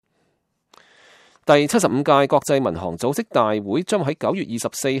第75屆國際民航組織大會將喺9月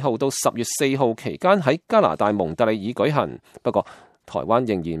24號到10月4號期間喺加拿大蒙特利爾舉行，不過台灣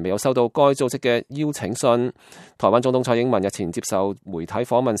仍然未有收到該組織嘅邀請信。台灣總統蔡英文日前接受媒體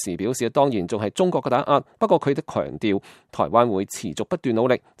訪問時表示，當然仲係中國嘅打壓，不過佢哋強調台灣會持續不斷努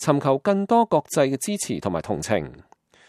力，尋求更多國際嘅支持同埋同情。